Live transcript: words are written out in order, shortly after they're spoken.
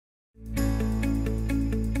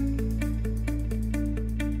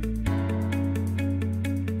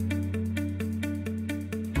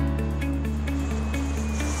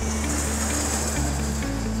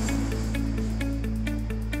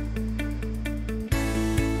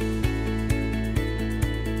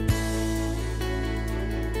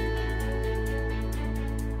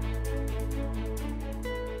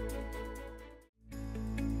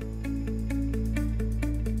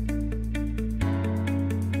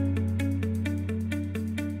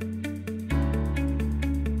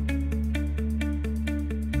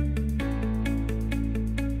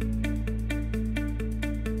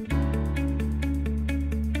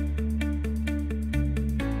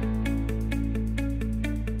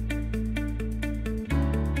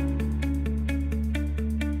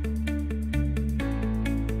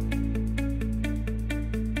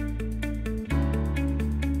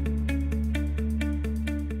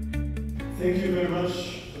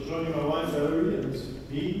joining my wife Valerie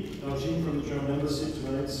and me, our team from the German Embassy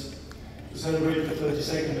tonight to celebrate the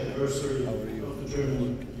 32nd anniversary of the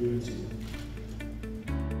German unity.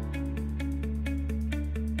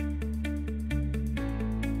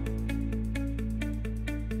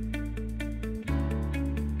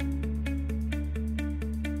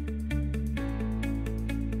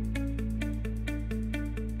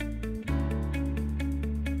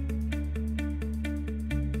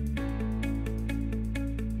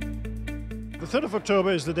 The 3rd of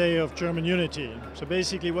October is the day of German unity. So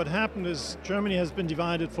basically what happened is Germany has been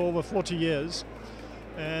divided for over 40 years.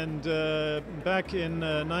 And back in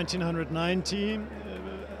 1990,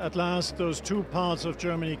 at last those two parts of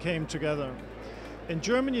Germany came together. And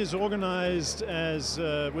Germany is organized as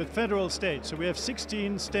with federal states. So we have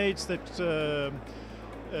 16 states that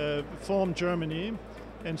form Germany.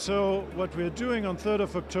 And so what we're doing on 3rd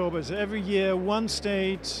of October is every year one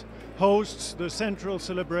state hosts the central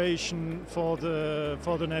celebration for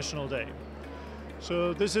the National Day.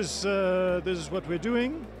 So this is what we're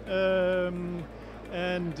doing, so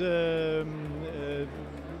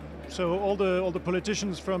all the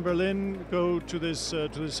politicians from Berlin go to this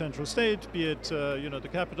central state, be it the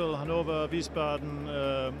capital, Hanover,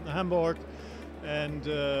 Wiesbaden, Hamburg, and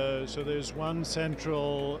so there's one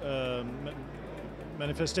central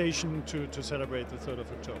manifestation to celebrate the 3rd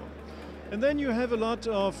of October. And then you have a lot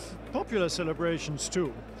of popular celebrations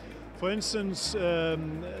too. For instance,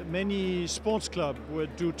 many sports clubs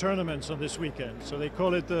would do tournaments on this weekend. So they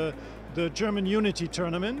call it the German Unity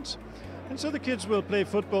Tournament. And so the kids will play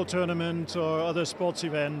football tournament or other sports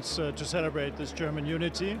events to celebrate this German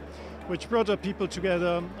unity, which brought our people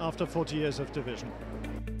together after 40 years of division.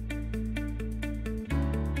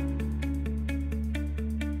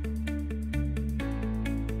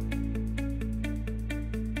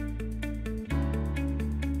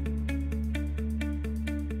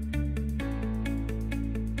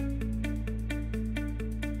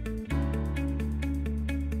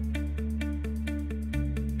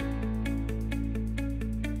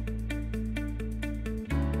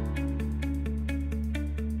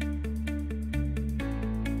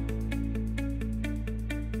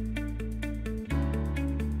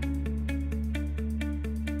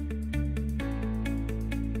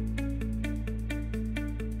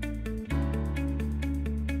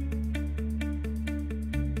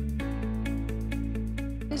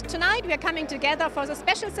 Tonight we are coming together for the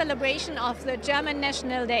special celebration of the German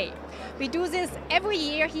National Day. We do this every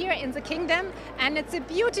year here in the Kingdom, and it's a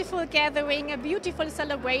beautiful gathering, a beautiful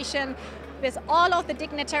celebration with all of the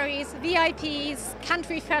dignitaries, VIPs,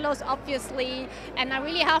 country fellows obviously, and I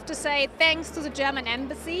really have to say thanks to the German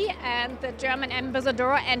Embassy and the German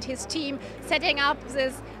ambassador and his team setting up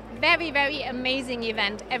this very, very amazing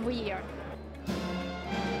event every year.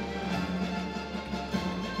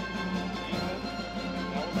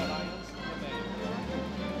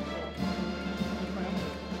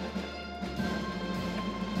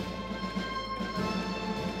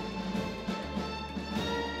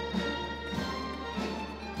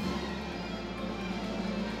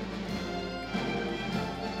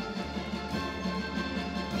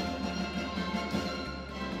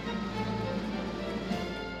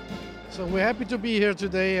 So we're happy to be here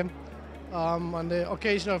today on the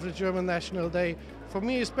occasion of the German National Day. For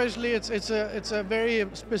me especially it's a very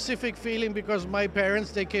specific feeling because my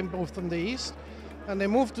parents, they came both from the East and they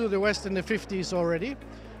moved to the West in the 50s already.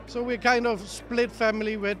 So we're kind of split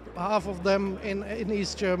family with half of them in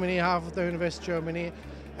East Germany, half of them in West Germany.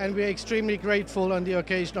 And we're extremely grateful on the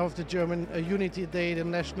occasion of the German Unity Day, the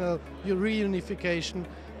national reunification,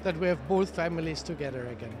 that we have both families together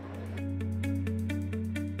again.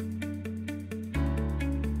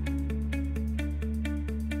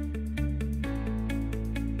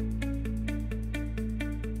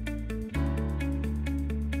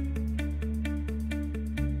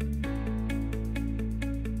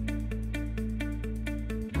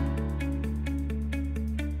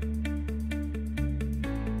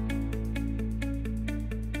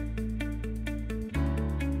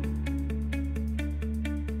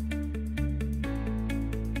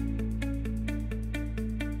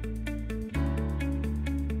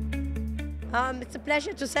 It's a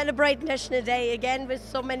pleasure to celebrate National Day again with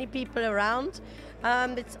so many people around.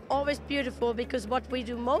 It's always beautiful because what we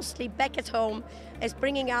do mostly back at home is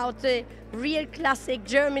bringing out the real classic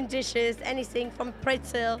German dishes, anything from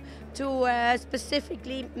pretzel to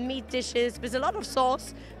specifically meat dishes with a lot of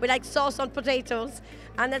sauce. We like sauce on potatoes,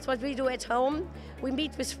 and that's what we do at home. We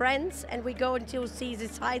meet with friends and we go to see the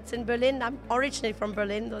sites in Berlin. I'm originally from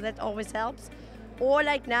Berlin, so that always helps. or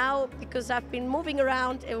like now, because I've been moving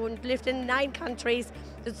around and lived in 9 countries,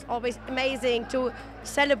 it's always amazing to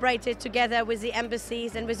celebrate it together with the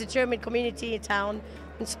embassies and with the German community in town.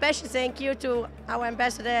 And special thank you to our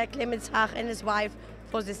ambassador Clemens Hach and his wife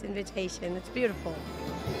for this invitation. It's beautiful.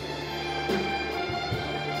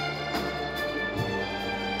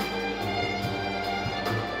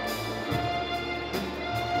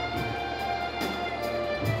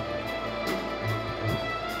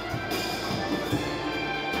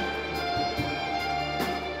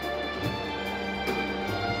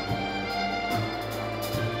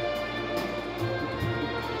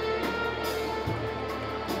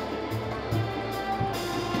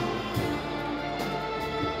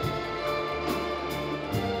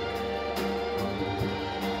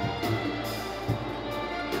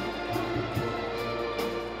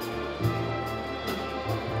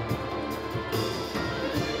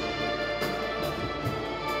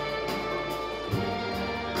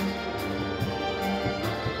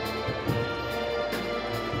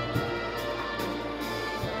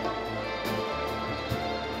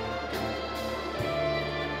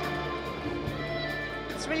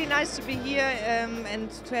 It's really nice to be here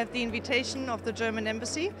and to have the invitation of the German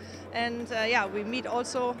embassy. And yeah, we meet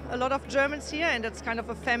also a lot of Germans here, and it's kind of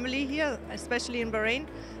a family here, especially in Bahrain.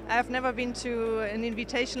 I've never been to an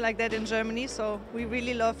invitation like that in Germany, so we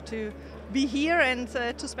really love to be here and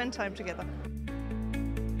to spend time together.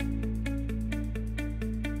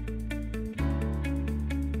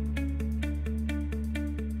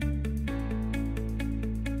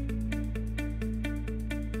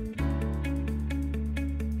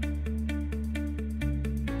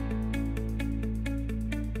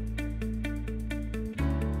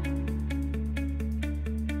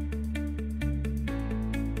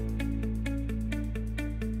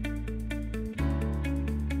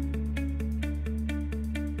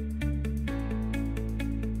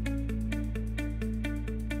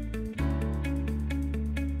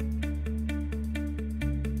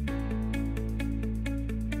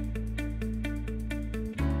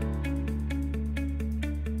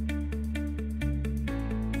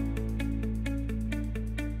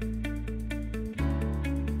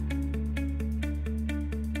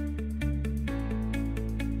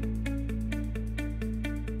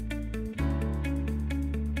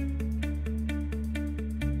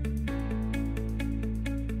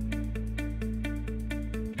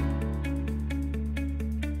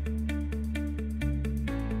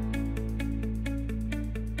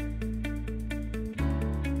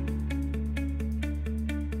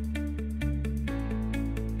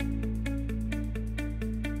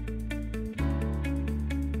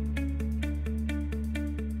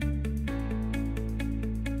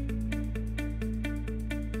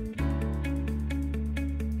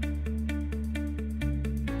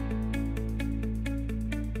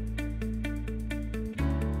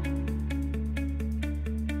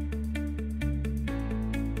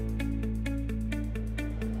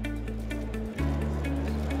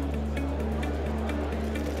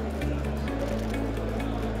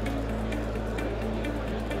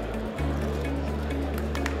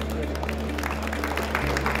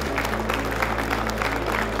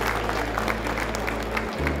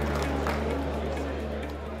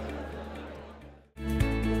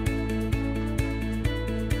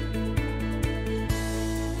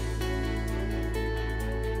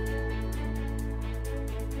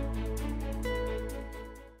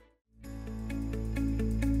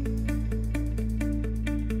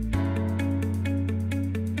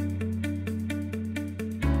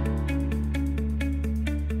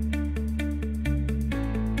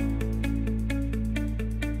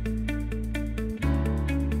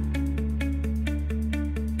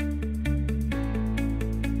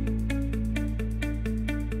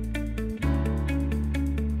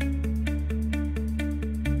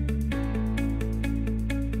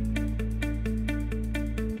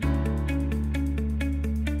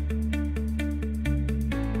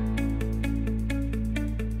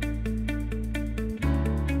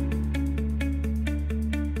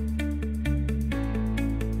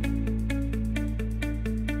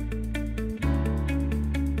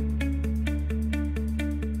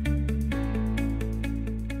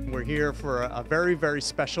 here for a very, very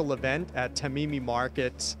special event at Tamimi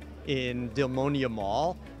Market in Dilmonia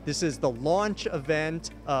Mall. This is the launch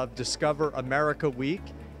event of Discover America Week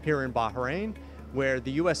here in Bahrain, where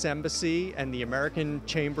the U.S. Embassy and the American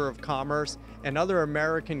Chamber of Commerce and other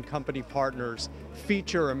American company partners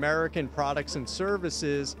feature American products and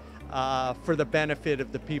services for the benefit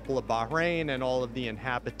of the people of Bahrain and all of the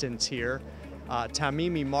inhabitants here.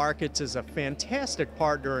 Tamimi Markets is a fantastic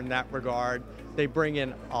partner in that regard. They bring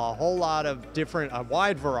in a whole lot of a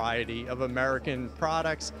wide variety of American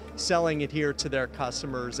products, selling it here to their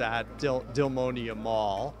customers at Dilmonia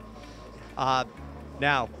Mall.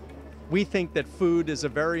 Now, we think that food is a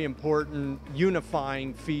very important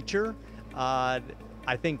unifying feature. I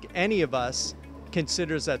think any of us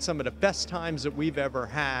considers that some of the best times that we've ever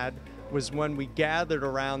had was when we gathered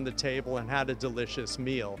around the table and had a delicious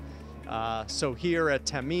meal. So here at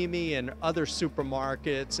Tamimi and other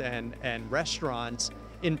supermarkets and restaurants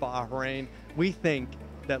in Bahrain, we think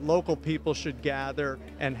that local people should gather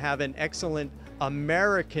and have an excellent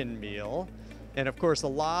American meal. And of course, a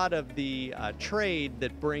lot of the trade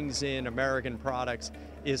that brings in American products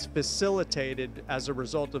is facilitated as a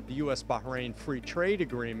result of the U.S.-Bahrain Free Trade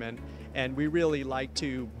Agreement, and we really like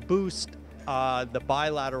to boost the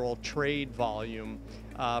bilateral trade volume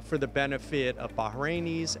for the benefit of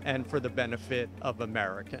Bahrainis and for the benefit of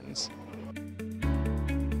Americans.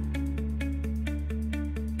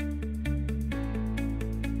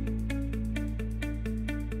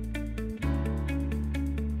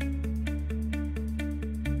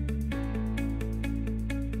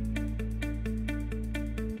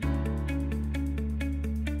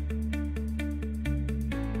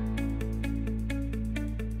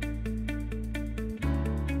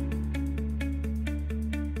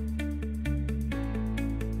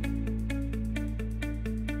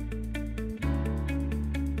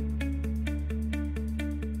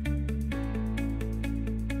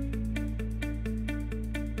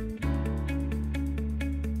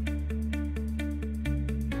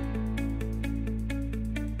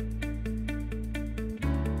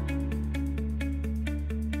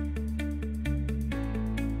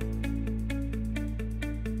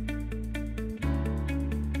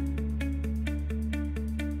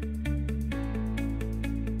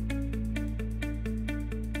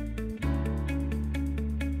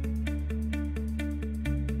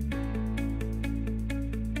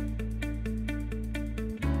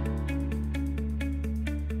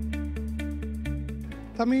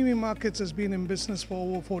 Tamimi Markets has been in business for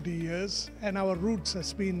over 40 years, and our roots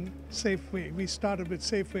has been Safeway. We started with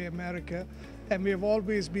Safeway America, and we have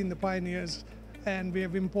always been the pioneers, and we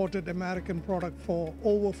have imported American product for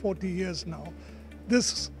over 40 years now.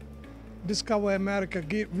 This Discover America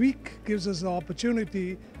Week gives us the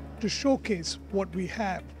opportunity to showcase what we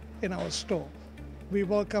have in our store. We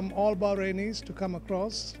welcome all Bahrainis to come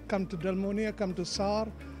across, come to Dilmonia, come to SAR,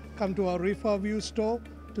 come to our Rifa View store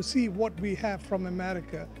to see what we have from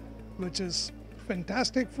America, which is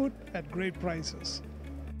fantastic food at great prices.